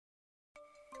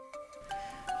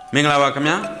မင်္ဂလာပါခင်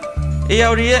ဗျာ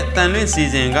ARD ရဲ့တန်လွ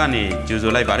င့်စီစဉ်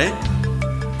ကနေကြိုဆိုလိုက်ပါတယ်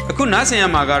အခုနားဆင်ရ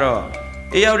မှာကတော့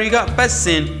ARD ကပတ်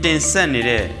စဉ်တင်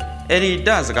ဆက်နေတဲ့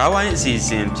Editor စကားဝိုင်းအစီအ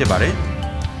စဉ်ဖြစ်ပါတယ်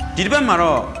ဒီတစ်ပတ်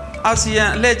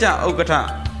မှာတော့အာဆီယံအလှည့်ကျဥက္ကဋ္ဌ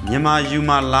မြန်မာယူ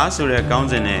မာလာဆိုတဲ့ခေါင်း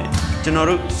စဉ်နဲ့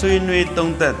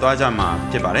ကျွန်တော်တို့ဆွေးနွေးသုံးသပ်သွားကြ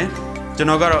မှာဖြစ်ပါတယ်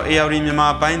ကျွန်တော်ကတော့ ARD မြန်မာ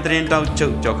ပိုင်းသတင်းတောက်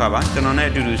ချုပ်ကြောက်ခပါကျွန်တော်နဲ့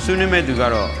အတူတူဆွေးနွေးမဲ့သူ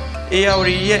ကတော့ ARD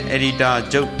ရဲ့ Editor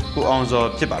ချုပ်ကိုအောင်စော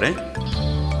ဖြစ်ပါ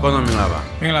တယ်ကောင်းမင်္ဂလာပါ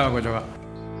မင်္ဂလာပါကိုကျော်က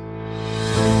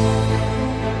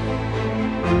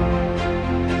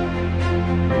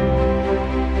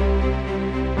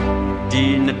ဒီ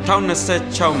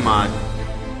2026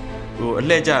မှာအ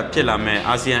လှည့်ကျဖြစ်လာမဲ့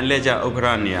အာဆီယံအလှည့်ကျဥက္က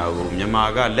ဋ္ဌနေရာကိုမြန်မာ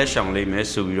ကလက်ရှောင်လိမ့်မယ်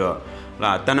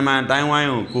ဆိုပြီးတော့ဟာတန်တမန်အတိုင်းဝို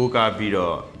င်းကိုကိုး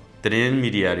ကားပြီးတော့သတင်းမီ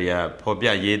ဒီယာတွေကဖော်ပြ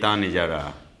ရေးသားနေကြတာ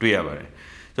တွေ့ရပါတယ်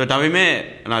ဆိုတော့ဒါပေမဲ့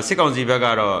စစ်ကောင်စီဘက်က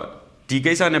တော့ဒီ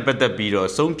ကိစ္စနဲ့ပတ်သက်ပြီးတော့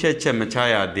ဆုံးဖြတ်ချက်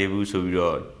မချရသေးဘူး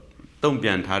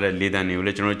ဆိုပြီးတော့တုံ့ပြန်ထားတဲ့လေသံတွေကိုလ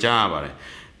ည်းကျွန်တော်ကြားရပါတယ်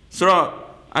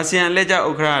ဆိုတော့အာဆီယံအလှည့်ကျဥ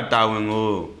က္ကဋ္ဌတာဝန်ကို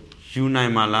ယူ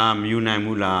နိုင်မှာလားမယူ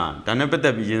နိုင်ဘူးလားဒါနဲ့ပတ်သ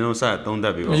က်ပြီးရင်းဆုံးစသုံးသ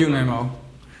ပ်ပြီးပါမယူနိုင်ပါ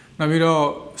ဘူးနောက်ပြီးတော့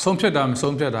ဆုံးဖြတ်တာ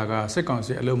မဆုံးဖြတ်တာကစစ်ကောင်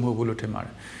စီအလုံးမဟုတ်ဘူးလို့ထင်ပါ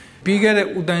တယ်ပြီးခဲ့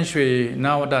တဲ့ဦးတ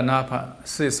န်းရွှေနာဝတနာဖ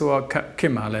စစ်ဆို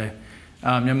ခစ်မှာလဲ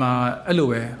မြန်မာအဲ့လို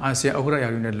ပဲအာဆီယံဥက္ကဋ္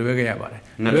ဌရာထူးနဲ့လွဲခဲ့ရပါတယ်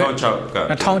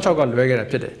2006ကလွဲ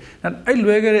ခဲ့တာဖြစ်တယ်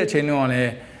အဲ့လွဲခဲ့တဲ့အချိန်တုန်းက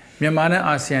လည်းမြန်မာ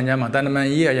နဲ့အာဆီယံကြားမှာတန်တ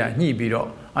မန်ရေးအရာညှိပြီးတော့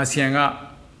အာဆီယံ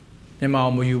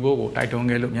ကမြန်မာကိုမယူဖို့ကိုတိုက်တွန်း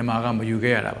ခဲ့လို့မြန်မာက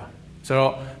မယူခဲ့ရတာပါဆို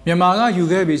တော့မြန်မာ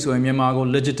ကယူခဲ့ပြီဆိုရင်မြန်မာကို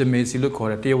legitimacy လို့ခေါ်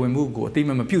တဲ့တရားဝင်မှုကိုအတိအ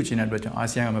မှန်မပြုတ်ချင်တဲ့အတွက်ကြော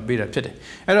င့်အာဆီယံကမပေးတာဖြစ်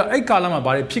တယ်အဲ့တော့အဲ့ကာလ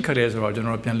မှာဘာတွေဖြစ်ခဲ့လဲဆိုတော့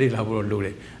ကျွန်တော်တို့ပြန်လေ့လာဖို့လိုတ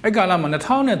ယ်အဲ့ကာလမှာ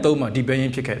2003မှာဒီပဲရ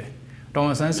င်ဖြစ်ခဲ့တယ်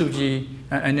တောင်ဆန်းစုကြည်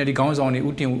NLD ခေါင်းဆောင်တွေ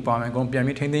ဥတင်ဦးပါမယ်အကုန်ပြန်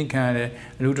ပြီးထိန်းသိမ်းခံရတယ်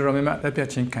လူတော်တော်များများ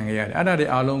လက်ပြချင်းခံခဲ့ရတယ်အဲ့ဒါ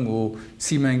တွေအားလုံး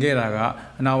ကိုစီမံခဲ့တာ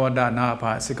ကအနာဝတနာ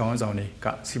ဖစစ်ခေါင်းဆောင်တွေ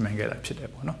ကစီမံခဲ့တာဖြစ်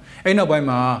တယ်ပေါ့နော်အဲ့နောက်ပို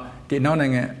င်းမှာဒီနောက်နို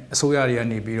င်ငံအစိုးရတွေက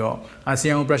နေပြီးတော့အာဆီ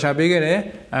ယံကို pressure ပေးခဲ့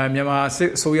တယ်မြန်မာစ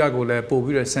စ်အစိုးရကိုလ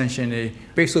ည်းပို့ပြီးတော့ sanction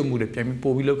တွေပိတ်ဆို့မှု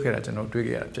တွေပြန်ပြီးပို့ပြီးလုပ်ခဲ့တာ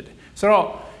ကျွန်တော်တွေ့ခဲ့ရတာဖြစ်တယ်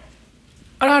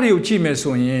ဆိုတော့အဲ့ဒါတွေကိုကြည့်မယ်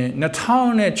ဆိုရင်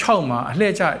2006မှာအလှ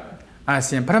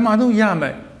ည့်ကျအာဆီယံပထမဆုံးရမ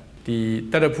ယ်ဒီ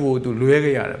တရဖူကိုသူလွဲ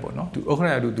ခဲ့ရတယ်ပေါ့နော်သူဥက္ကဋ္ဌ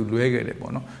ရာထူးသူလွဲခဲ့တယ်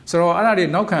ပေါ့နော်ဆိုတော့အဲ့ဒါ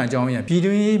တွေနောက်ခံအကြောင်း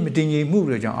အရာပြည်တွင်းမတည်ငြိမ်မှု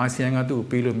တွေကြောင့်အာဆီယံကသူ့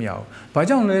ကိုပေးလို့မရဘူး။ဘာ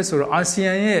ကြောင့်လဲဆိုတော့အာဆီ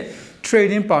ယံရဲ့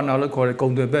trading partner လို့ခေါ်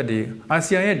တဲ့ကုန်သွယ်ဘက်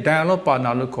တွေအာဆီယံရဲ့ dialogue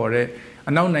partner လို့ခေါ်တဲ့အ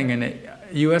နောက်နိုင်ငံနဲ့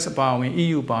US အပါအဝင်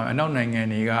EU ပါအနောက်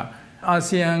နိုင်ငံတွေ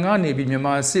ကအာဆီယံကနေပြီးမြန်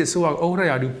မာစစ်ဆိုဥက္ကဋ္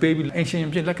ဌရာထူးပေးပြီးအင်ရှ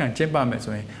င်ဖြစ်လက်ခံကျင်းပမယ်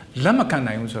ဆိုရင်လက်မခံ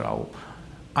နိုင်ဘူးဆိုတာကို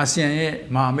အာဆီယံ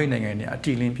ရဲ့မဟာမိတ်နိုင်ငံတွေ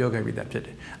အတိအလင်းပြောခဲ့ပြီးသားဖြစ်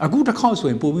တယ်။အခုတစ်ခေါက်ဆို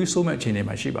ရင်ပို့ပြီးစိုးမဲ့အခြေ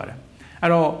အနေမှာရှိပါတယ်။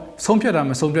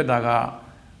အဲ့တော့ဆုံးဖြတ်တာမဆုံးဖြတ်တာ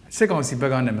ကစစ်ကောင်စီဘက်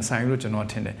ကနဲ့မဆိုင်ဘူးလို့ကျွန်တော်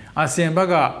ထင်တယ်။အာဆီယံ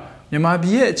ဘက်ကမြန်မာပြ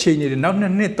ည်ရဲ့အခြေအနေတွေနောက်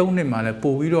2နှစ်3နှစ်မှာလ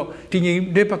ည်းပို့ပြီးတော့တည်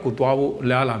ငြိမ်တဲ့ဘက်ကိုသွားဖို့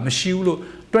လားလားမရှိ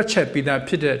ဘူးလို့တွက်ချက်ပြီးသားဖြ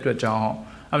စ်တဲ့အတွက်ကြော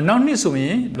င့်နောက်နှစ်ဆိုရ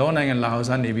င်လောနိုင်ငံလာ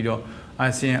ဟောက်စားနေပြီးတော့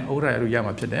အာဆီယံဥက္ကဋ္ဌရာထူး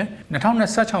ရမှာဖြစ်တယ်။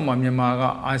2026မှာမြန်မာက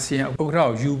အာဆီယံဥက္ကဋ္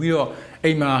ဌကိုယူပြီးတော့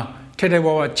အိမ်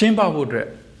မှာထဲထဲဝါဝါကျင်းပဖို့အတွက်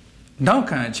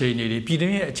နောက်ခံအခြေအနေ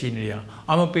တွေပြည်တွင်းရဲ့အခြေအနေ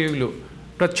တွေအမပေးလို့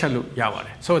တွက်ချက်လို့ရပါတ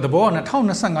ယ်ဆိုတော့သဘောက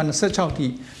2025-26တိ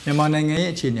မြန်မာနိုင်ငံရဲ့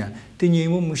အခြေအနေတည်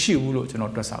ငြိမ်မှုမရှိဘူးလို့ကျွန်တော်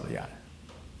တွက်ဆလို့ရ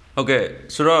တယ်ဟုတ်ကဲ့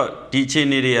ဆိုတော့ဒီအခြေအ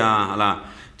နေတွေဟာဟလာ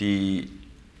ဒီ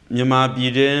မြန်မာပြ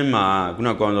ည်တွင်းမှာခု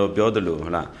နကကောင်ပြောသလိုဟ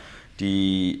လာဒီ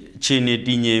အခြေအနေတ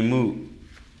ည်ငြိမ်မှု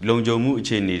လုံခြုံမှု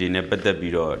အခြေအနေတွေနဲ့ပတ်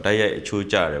သက်ပြီးတော့တိုက်ရိုက်အ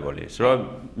ချိုးကျတယ်ပေါ့လေ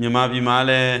ဆိုတော့မြန်မာပြည်မှာ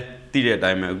လည်းသိတဲ့အ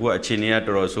တိုင်းပဲအခုကအခြေအနေက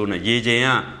တော်တော်ဆိုးနေရေ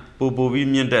ချိန်က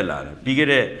ပိုပြီးမြင့်တက်လာတယ်ပြီး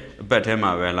ခဲ့တဲ့အပတ်ထဲ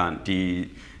မှာပဲလားဒီ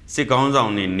စစ်ကောင်းဆော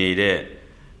င်နေနေ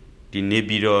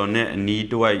တဲ့ဒီနေပြည်တော်နဲ့အနီး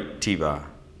တစ်ဝိုက်ထိပါ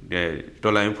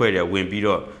တော်လိုင်းဖွဲ့တွေဝင်ပြီး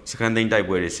တော့စကန်သိန်းတိုက်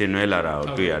ပွဲတွေ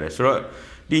ဆင်နွှဲလာတာကိုတွေ့ရတယ်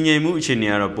ဆိုတော့တည်ငြိမ်မှုအခြေ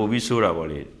အနေကတော့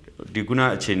ပိုပြီးဆိုးတာပေါ့လေဒီခုန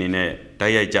အခြေအနေနဲ့ဓာ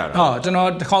တ်ရိုက်ကြတာဟုတ်ကျွန်တော်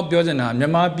တစ်ခေါက်ပြောချင်တာမြန်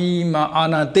မာပြည်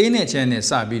မှာအာဏာသိမ်းတဲ့ခြင်း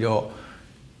နဲ့စပြီးတော့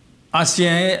အာဆီ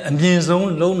ယံရဲ့အမြ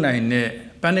င့်ဆုံးလုံနိုင်တဲ့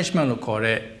punishment လို့ခေါ်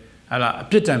တဲ့ဟာလား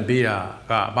အပြစ်ဒဏ်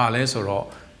ပေးတာကဘာလဲ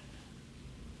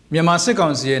ဆိုတော့မြန်မာစစ်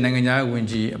ကောင်စီရဲ့နိုင်ငံခြားရေး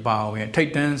ဝန်ကြီးအပါအဝင်ထိ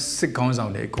ပ်တန်းစစ်ခေါင်းဆော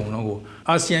င်တွေအကုန်လုံး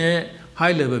ကိုအာဆီယံရဲ့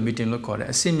high level meeting လို့ခေါ်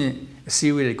တဲ့အစည်းအစ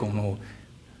ည်းအဝေးတွေအကုန်လုံးကို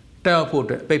တက်ရောက်ဖို့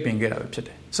အတွက်ပိတ်ပင်ခဲ့တာပဲဖြစ်တ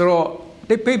ယ်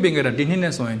ဆိုတော့ပိတ်ပင်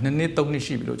ခဲ့တာဒီနှစ်နဲ့ဆိုရင်2နှစ်3နှစ်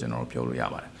ရှိပြီလို့ကျွန်တော်တို့ပြောလို့ရ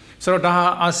ပါတယ်ဆိုတော့ဒါဟာ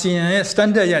အာဆီယံရဲ့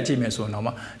standard ရကြည့်မယ်ဆို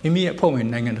ရင်တော့မိမိရဲ့အဖွဲ့ဝင်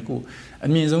နိုင်ငံတစ်ခု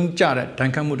အမြင့်ဆုံးကြတဲ့ဒ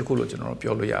ဏ်ခတ်မှုတစ်ခုလို့ကျွန်တော်တို့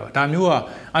ပြောလို့ရပါတယ်ဒါမျိုးက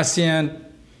အာဆီယံ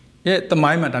ရဲ့သ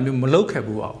မိုင်းမှာဒါမျိုးမလုပ်ခဲ့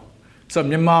ဘူးပါဘူး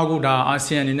ဆိုတော့မြန်မာကဒါအာ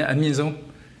ဆီယံအနေနဲ့အမြင့်ဆုံး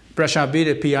pressure ပေးတ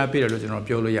ယ် PR ပေးတယ်လို့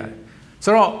ကျွန်တော်ပြောလို့ရ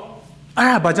တယ်ဆိုတော့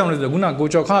အဲ့ဒါဘာကြောင့်လဲဆိုတော့ခုန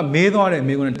ကိုကျော်ခမေးသွား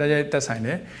တဲ့မေးခွန်းနဲ့တရားတက်ဆိုင်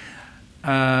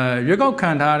တယ်ရွေးကောက်ခံ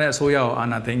ထားတဲ့အစိုးရ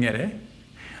ကိုအာဏာသိမ်းခဲ့တယ်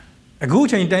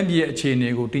အခုချိန်တိုင်းပြည်ရဲ့အခြေအနေ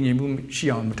ကိုတည်ငြိမ်မှု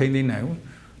ရှိအောင်မထိန်းသိမ်းနိုင်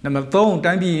ဘူးနံပါတ်3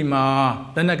တိုင်းပြည်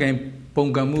မှာလက်နက်ကိုင်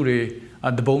ပုံကံမှု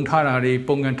တွေတပုံထားတာ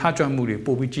တွေပုံကံထကြွမှုတွေ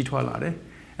ပိုပြီးကြီးထွားလာတယ်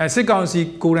စစ်ကောင်စီ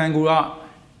ကိုယ်တိုင်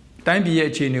ကတိုင်းပြည်ရဲ့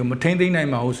အခြေအနေကိုမထိန်းသိမ်းနိုင်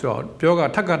ပါဘူးဆိုတော့ပြော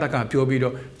ကထက်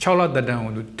ကပြောပြီးတော့6လသက်တမ်း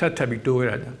ကိုသူထပ်ပြီးတိုး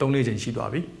ရတာ3-4ချိန်ရှိသွား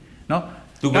ပြီเนา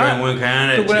ะသူက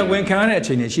ဝန်ခံရတဲ့အ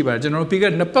ခြေအနေရှိပါတယ်ကျွန်တော်တို့ပြီးခဲ့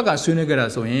တဲ့နှစ်ပတ်ကဆွေးနွေးခဲ့တာ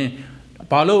ဆိုရင်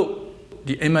ဘာလို့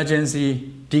ဒီ emergency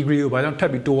degree ကိုဘာကြောင့်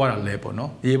ထပ်ပြီးတိုးရတာလဲပေါ့နော်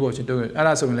ရေးဖို့ချင်းတိုး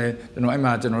အဲ့ဒါဆိုရင်လည်းကျွန်တော်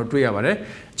အဲ့မှာကျွန်တော်တို့တွေ့ရပါ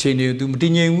တယ်အခြေအနေသူမတည်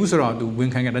ငြိမ်ဘူးဆိုတော့သူဝန်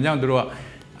ခံခဲ့ဒါကြောင့်တို့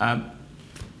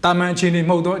ကတာမန်အခြေ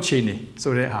အနေမဟုတ်တော့အခြေ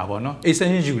အနေဆိုတဲ့ဟာပေါ့နော်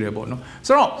extension ယူ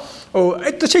တယ်ပေါ့နော်ဆိုတော့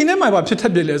အဲ့တစ်ချိန်တည်းမှာဖြစ်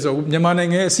ထက်ပြလဲဆိုမြန်မာ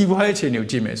နိုင်ငံရဲ့စီးပွားရေးအခြေအနေကို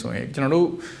ကြည့်မယ်ဆိုရင်ကျွန်တော်တို့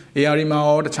AR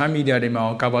မှာရောတခြား media တွေမှာ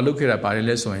ရော cover လုပ်ခဲ့တာပါတယ်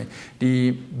လဲဆိုရင်ဒီ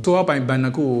သွားပိုင်ဘဏ်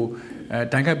တစ်ခုကို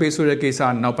တန်ခတ်ပေးဆိုတဲ့ကိစ္စ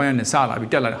နောက်ပိုင်းကနေ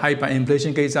စလာပြီးတက်လာ hyper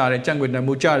inflation ကိစ္စတွေကြံ့ကွက်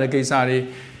တန်ဖိုးကျတဲ့ကိစ္စတွေ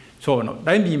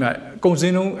ဆိုတော့တိုင်းပြည်မှာကုန်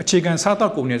စည်နှုန်းအခြေခံစားတော့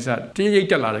ကုန်နေစတရိပ်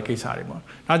တက်လာတဲ့ကိစ္စတွေပေါ့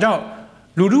ဒါကြော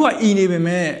င့်လူတို့ကအီနေပေ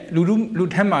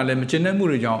မဲ့လူထက်မှလည်းမကျဉ်းတဲ့မှု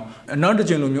တွေကြောင့်နောက်တစ်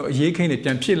ကြိမ်လိုမျိုးအရေးခိန်း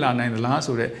တွေပြန်ဖြစ်လာနိုင်သလား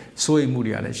ဆိုတဲ့စိုးရိမ်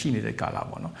မှုတွေကလည်းရှိနေတဲ့ကာလ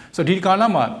ပေါ့နော်ဆိုတော့ဒီကာလ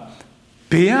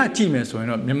မှာဘေးကကြည့်မယ်ဆို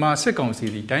ရင်တော့မြန်မာစစ်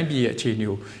ကောင်စီဒီတိုင်းပြည်ရဲ့အခြေ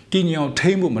အနေကိုတည်ငြိမ်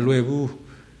အောင်ထိန်းဖို့မလွယ်ဘူး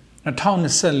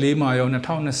2024မှာရော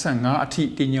2025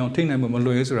အထိတည်ငြိမ်အောင်ထိန်းနိုင်ဖို့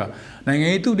မလွယ်ဘူးဆိုတာနိုင်ငံ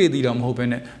ရေးသူတည်တည်တော့မဟုတ်ဘဲ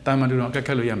နဲ့တာမန်တူတော့ကက်ခ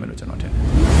က်လို့ရမယ်လို့ကျွန်တော်ထင်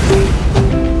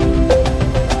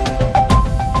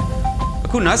တယ်အ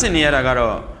ခုနားဆင်နေရတာက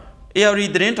တော့ AR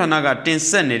သတင်းဌာနကတင်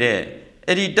ဆက်နေတဲ့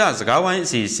Editor စကားဝိုင်း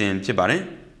အစီအစဉ်ဖြစ်ပါတယ်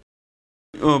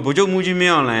ဗိုလ်ချုပ်မူကြီး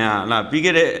မင်းအောင်လှိုင်ကပြီး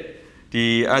ခဲ့တဲ့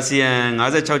ဒီအာဆီယံ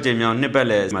56ကြိမ်မြောက်နှစ်ပတ်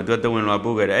လည်မှာသူကတ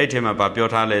ဝင်လွှာပို့ခဲ့တယ်အဲ့ဒီထဲ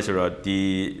မှာဗာပြောထားလဲ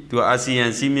ဆိုတော့သူကအာဆီ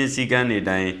ယံစီးမင်းစည်းကမ်းတွေ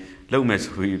တိုင်းလုပ်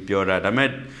မယ်ဆိုပြီးပြောတာဒါပေ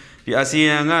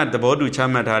မဲ့ဒီအာဆီယံကသဘောတူချ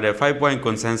မှတ်ထားတဲ့5 point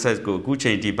consensus ကိုအခု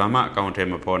ချိန်ထိဘာမှအကောင့်ထဲ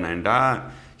မပေါ်နိုင်ဒါ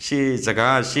ရှေ့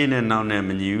စကားရှေ့နဲ့နောက်နဲ့မ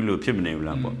ညီဘူးလို့ဖြစ်မနေ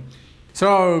ဘူးလားပေါ့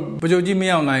ဆိုတော့ဗိုလ်ချုပ်ကြီးမ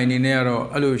င်းအောင်လှိုင်အနေနဲ့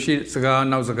ကတော့အဲ့လိုရှေ့စ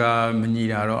ကားနောက်စကား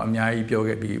မညီတာတော့အများကြီးပြော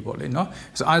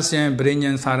ခဲ့ပြီးပေါ့လေနော်ဆိုအာဆီယံ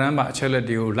ဗြိဉ္ဉ်စာတမ်းပါအချက်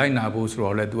လက်တွေကိုလိုက်နာဖို့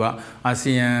ဆိုတော့လေသူကအာ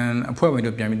ဆီယံအဖွဲ့ဝင်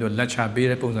တို့ပြန်ပြီးတော့လက်ချပေး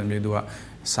တဲ့ပုံစံမျိုးသူက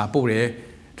စာပို့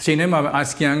တယ်တစ်ချိန်တည်းမှာအာ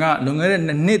ဆီယံကလွန်ခဲ့တဲ့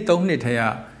2-3နှစ်ထဲက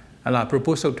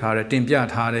propose လုပ်ထားတဲ့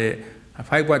တင်ပြထားတဲ့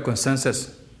 5 point consensus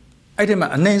အဲ့ဒီမှာ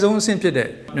အနိုင်ဆုံးအဆင့်ဖြစ်တဲ့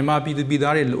မြန်မာပြည်သူပြည်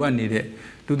သားတွေလိုအပ်နေ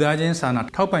တဲ့လူသားချ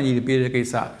င်းစာနာထောက်ပံ့ရေးပေးတဲ့ကိစ္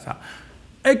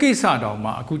စအဲ့ကိစ္စတောင်မှ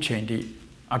အခုချိန်ထိ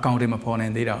အကောင့်တွေမပေါ်နို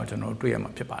င်သေးတာကိုကျွန်တော်တွေ့ရ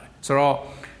မှာဖြစ်ပါတယ်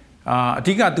ဆိုတော့အ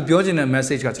ဓိကသူပြောချင်တဲ့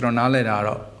message ကကျွန်တော်နားလည်တာ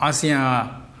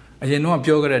ကတော့အာဆီယံအ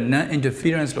ရင်တော့ပြောခဲ့တဲ့ non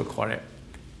interference လို့ခေါ်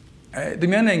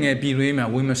တဲ့သူများနိုင်ငံပြည်တွင်းမှာ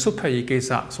ဝင်မစွတ်ဖက်ရေးကိစ္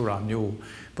စဆိုတာ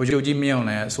မျိုးဗိုလ်ချုပ်ကြီးမင်းအောင်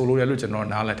လှိုင်ဆိုလိုတယ်လို့ကျွန်တော်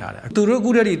နားလည်ထားတယ်သူတို့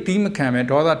အခုတည်းတီး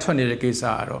မခံပဲဒေါသထွက်နေတဲ့ကိစ္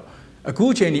စကတော့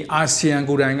အခုချိန်ဒီအာဆီယံ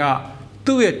ကိုယ်တိုင်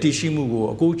ကသူ့ရဲ့တည်ရှိမှု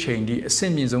ကိုအခုချိန်ဒီအ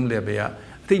ဆင့်မြင့်ဆုံး level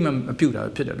ကအသိမှမပြုတ်တာ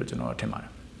ဖြစ်တယ်လို့ကျွန်တော်ထင်ပါတ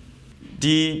ယ်ဒီ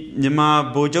မြန်မာ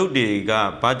ဗိုလ်ချုပ်တွေက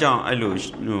ဘာကြောင့်အဲ့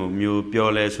လိုမျိုးပြော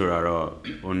လဲ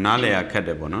ဆိုတာတော့နားလည်ရခက်တ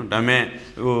ယ်ပေါ့နော်ဒါပေ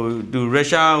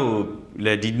မဲ့သူရုရှားကို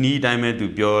လည်းဒီနီးအတိုင်းပဲသူ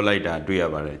ပြောလိုက်တာတွေ့ရ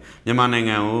ပါတယ်မြန်မာနိုင်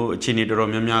ငံကိုအခြေအနေတော်တော်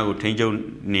များများကိုထိန်း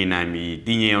ချုပ်နေနိုင်ပြီတ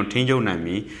ည်ငြိမ်အောင်ထိန်းချုပ်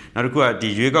နိုင်ပြီနောက်တစ်ခု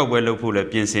ကဒီရွေးကောက်ပွဲလုပ်ဖို့လ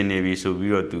ည်းပြင်ဆင်နေပြီဆို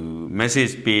ပြီးတော့သူ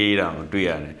message ပေးတာကိုတွေ့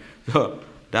ရတယ်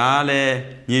ဆိုတော့ဒါကလည်း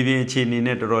မြေပြင်အခြေအနေ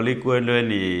နဲ့တော်တော်လေးကွဲလွဲ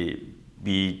နေ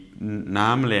ပြီး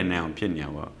နားမလည်နိုင်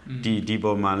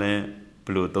အောင်ဖြစ်နေပါဒီပေါ်မှာလည်း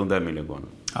ဘယ်လိုသုံး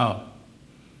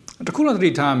သပ်မိလဲပေါ့နော်တခုတော့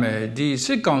သတိထားမယ်ဒီစ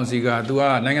စ်ကောင်စီကသူ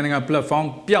ကနိုင်ငံတကာ platform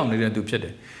ပျောက်နေတဲ့သူဖြစ်တ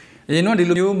ယ်အရင်တော့ဒီ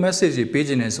လိုမျိုး message တွေပေး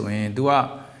ခြင်းနေဆိုရင်သူက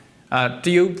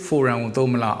တရုတ် forum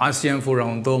ကိုသုံးမလားအာဆီယံ forum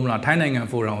ကိုသုံးမလားထိုင်းနိုင်ငံ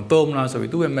forum ကိုသုံးမလားဆိုပြီး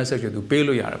သူ့ရဲ့ message ကိုသူပေး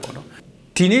လို့ရတယ်ပေါ့နော်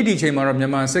ဒီနေ့ဒီချိန်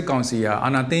မှာတော့မြန်မာစစ်ကောင်စီကအာ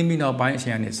ဏာသိမ်းပြီးနောက်ပိုင်းအချိ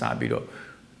န်ကနေစပြီးတော့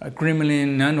Kremlin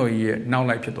နန်းတော်ကြီးရဲ့နောက်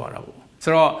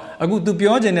လိုက်ဖြစ်သွားတာပေါ့ဆိုတော့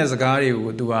အခုသူပြောခြင်းတဲ့စကားတွေ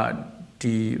ကိုသူက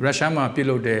ဒီရုရှားမှာပြု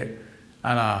လုပ်တဲ့အ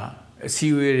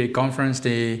စည်းအဝေးတွေ conference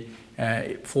တွေ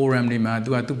forum တွေမှာ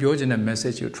သူပြောချင်တဲ့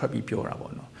message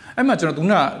ကိုထွက်ပြီးပြောတာပေါ့နော်အဲ့မှာကျွန်တော်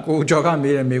ကိုကျော်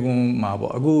ကမေးတဲ့မေးခွန်းမှာ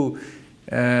ပေါ့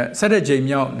အခုဆက်တဲ့ချိန်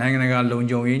မြောက်နိုင်ငံတကာ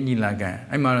လုံခြုံရေးညီလာခံ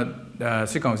အဲ့မှာ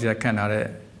စစ်ကောင်စီကခန့်ထား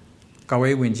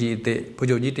တဲ့ကာဝေးဝင်ကြီးအသစ်ဗိုလ်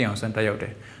ချုပ်ကြီးတင်အောင်ဆန်းတက်ရောက်တယ်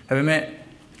ဒါပေ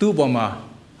မဲ့သူ့အပေါ်မှာ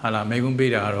မေးခွန်း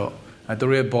ပေးတာကတော့သူ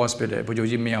တို့ရဲ့ boss ဖြစ်တဲ့ဗိုလ်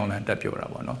ချုပ်ကြီးမင်းအောင်လှိုင်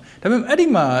တက်ပြောတာပေါ့နော်ဒါပေမဲ့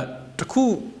အဲ့ဒီမှာ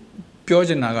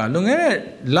တခုပြောချင်တာကလွန်ခဲ့တဲ့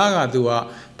လကသူ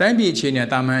ကတိုင်းပြည်အခြေအနေ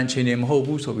တာမန်အခြေအနေ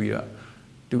မဟုတ်ဘူး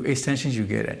ဆိုပြီးတော့သူ extension ယူ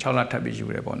ခဲ့တယ်6လထပ်ပြီးယူ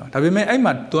တယ်ပေါ့နော်ဒါပေမဲ့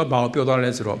အဲ့မှာသူကဘာကိုပြောသွား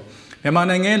လဲ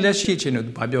ဆိုတော့မြန်မာနိုင်ငံလက်ရှိအခြေ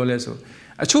အနေကိုဘာပြောလဲ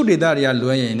ဆိုအချို့ဒေသတွေက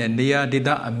လွှဲရင်လည်းနေရာဒေသ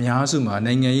အများစုမှာ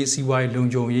နိုင်ငံရေးစီးပွားရေး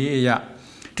လုံခြုံရေး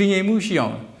အရာတည်ငြိမ်မှုရှိအော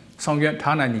င်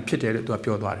ဆောင်ရွက်ထားနိုင်ပြီဖြစ်တယ်လို့သူက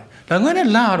ပြောသွားတယ်ဒါငွေ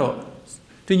နဲ့လ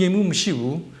ကတော့တည်ငြိမ်မှုမရှိ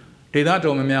ဘူးဒေသ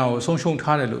တော်များများကိုဆုံးရှုံး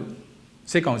ထားတယ်လို့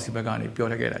စစ်ကောင်စီဘက်ကနေပြော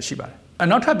ထားခဲ့တာရှိပါတယ်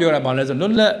နောက်ထပ်ပြောတာပါလဲ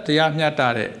ဆိုလွတ်လပ်တရားမျှတ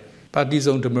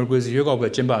တဲ့ပါတီစုံဒီမိုကရေစီရွေးကောက်ပွဲ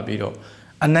ကျင်းပပြီးတော့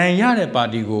အနိုင်ရတဲ့ပါ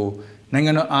တီကိုနိုင်ငံ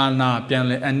တော်အာဏာပြန်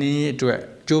လည်အနှင်းအတွက်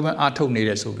ကြိုးပမ်းအားထုတ်နေ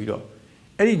တယ်ဆိုပြီးတော့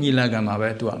အဲ့ဒီညီလာခံမှာ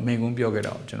ပဲသူကမိန့်ခွန်းပြောခဲ့တာ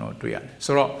ကိုကျွန်တော်တွေ့ရတယ်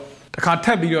ဆိုတော့တစ်ခါ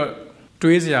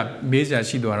ထပ်ပြီးတော့တွေးစရာမေးစရာ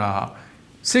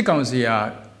ရှိသွားတာစစ်ကောင်စီက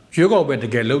ရွေးကောက်ပွဲတ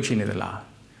ကယ်လှုပ်ချင်နေသလား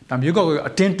ဒါရွေးကောက်ပွဲ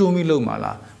အတင်းတိုးပြီးလှုပ်မှာ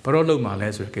လားဘယ်တော့လှုပ်မှာလဲ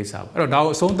ဆိုတဲ့ကိစ္စပေါ့အဲ့တော့ဒါ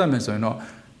ကိုအဆုံးသတ်မယ်ဆိုရင်တော့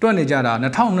တွက်နေကြတာ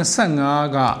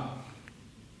2025က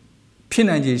ဖြစ်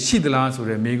နိုင်ခြေရှိသလားဆို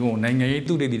တဲ့မိကုံနိုင်ငံရေး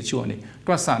သူတွေတချို့ကနေ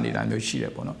တွက်ဆနေတာမျိုးရှိတ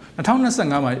ယ်ပေါ့နော်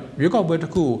2025မှာရွေးကောက်ပွဲတ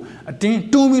စ်ခုကိုအတင်း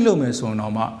တိုးပြီးလုပ်မယ်ဆိုရင်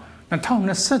တော့မှ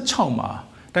2026မှာ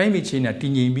တိုင်းပြည်ချင်းနဲ့တ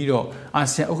ည်ငြိမ်ပြီးတော့အာ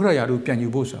ဆီယံဥက္ကဋ္ဌရာထူးပြန်ယူ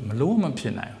ဖို့ဆိုတာမလုံးဝမဖြ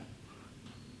စ်နိုင်ဘူး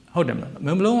ဟုတ်တယ်မလား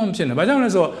မလုံးဝမဖြစ်နိုင်ဘာကြောင့်လဲ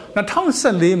ဆိုတော့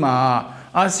2014မှာ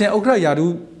အာဆီယံဥက္ကဋ္ဌရာ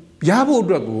ထူးရဖို့အ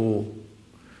တွက်ကို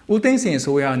ဦးသိန်းစိန်အ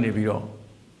စိုးရနေပြီးတော့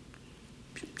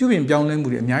ပြုပြင်ပြောင်းလဲမှု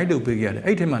တွေအများကြီးလုပ်ပေးခဲ့ရတယ်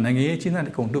အဲ့ဒီထဲမှာနိုင်ငံရေးချင်းတဲ့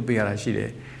အကုန်လွတ်ပေးရတာရှိတယ်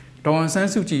ဒေါ်အောင်ဆန်း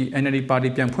စုကြည် NLD ပါတီ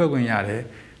ပြန်ဖွဲ့ခွင့်ရတယ်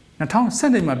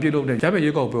2012မှာပြုလုပ်တဲ့ရပ်ဘက်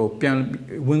ရွေးကောက်ပွဲကိုပြန်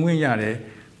ဝင်ခွင့်ရတယ်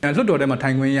လွှတ်တော်ထဲမှာ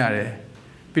ထိုင်ခွင့်ရတယ်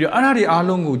ပြီးတော့အားအား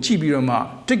လုံးကိုကြည့်ပြီးတော့မှ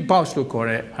tick box လို့ခေါ်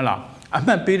တဲ့ဟလာအ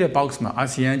မှတ်ပေးတဲ့ box မှာအာ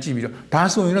ဆီယံကြည့်ပြီးတော့ဒါ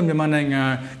ဆိုရင်တော့မြန်မာနိုင်ငံ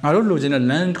ငါတို့လိုချင်တဲ့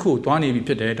land တစ်ခုသွားနေပြီ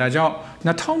ဖြစ်တယ်ဒါကြောင့်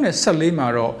2014မှာ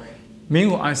တော့မင်း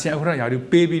ကိုအာဆီယံဥက္ကဋ္ဌရာထူး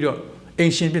ပေးပြီးတော့အ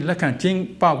င်ရှင်ပြလက်ခံကျင်း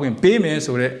ပခွင့်ပေးမယ်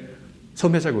ဆိုတဲ့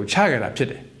ဆုံးဖြတ်ချက်ကိုချခဲ့တာဖြစ်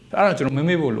တယ်အဲ့ဒါကျွန်တော်မ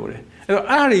မေ့ဖို့လိုတယ်အဲ့တော့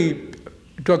အားဒီ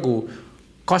အတွက်ကို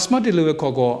cosmetic လို့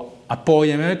ခေါ်အပေါ်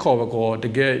ရံပဲခေါ်တ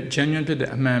ကယ် genuine ဖြစ်တဲ့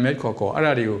အမှန်ပဲခေါ်အဲ့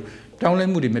ဒါတွေကိုတောင်းလဲ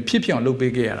မှုတွေမဖြစ်ဖြစ်အောင်လုပ်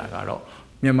ပေးခဲ့ရတာကတော့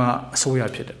မြန်မာအစိုးရ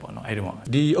ဖြစ်တယ်ပေါ့နော်အဲ့ဒီမှာ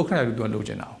ဒီဥက္ကဋ္ဌကသူကလုပ်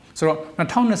ချင်တာဆိုတော့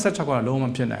2026ကလုံးဝမ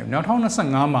ဖြစ်နိုင်ဘူး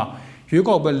2025မှာရွေး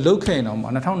ကောက်ပွဲလုပ်ခဲ့ရင်တော့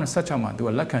2026မှာသူက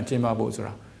လက်ခံကျင်းပဖို့ဆို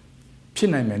တာဖြစ်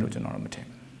နိုင်မယ်လို့ကျွန်တော်တော့မထင်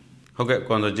ဘူးဟုတ်ကဲ့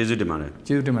ကွန်တော်ကျေးဇူးတင်ပါတယ်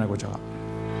ကျေးဇူးတင်ပါတယ်ကိုကျော်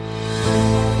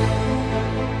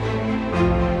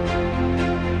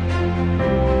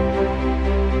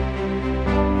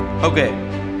ဟုတ်ကဲ့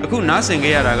အခုနားဆင်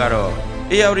ခဲ့ရတာကတော့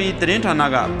AR သတင်းဌာန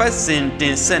ကပတ်စဉ်တ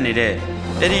င်ဆက်နေတဲ့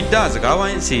Editorial စကားဝို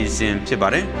င်းအစီအစဉ်ဖြစ်ပါ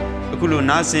တယ်အခုလို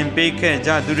နားဆင်ပေးခဲ့ကြ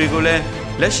သူတွေကိုလည်း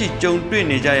လက်ရှိကြုံတွေ့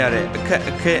နေကြရတဲ့အခက်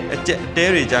အခဲအကျက်အတဲ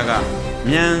တွေကြားက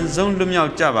မြန်ဆုံးလွတ်မြော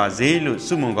က်ကြပါစေလို့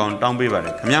ဆုမွန်ကောင်းတောင်းပေးပါတ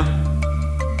ယ်ခင်ဗျာ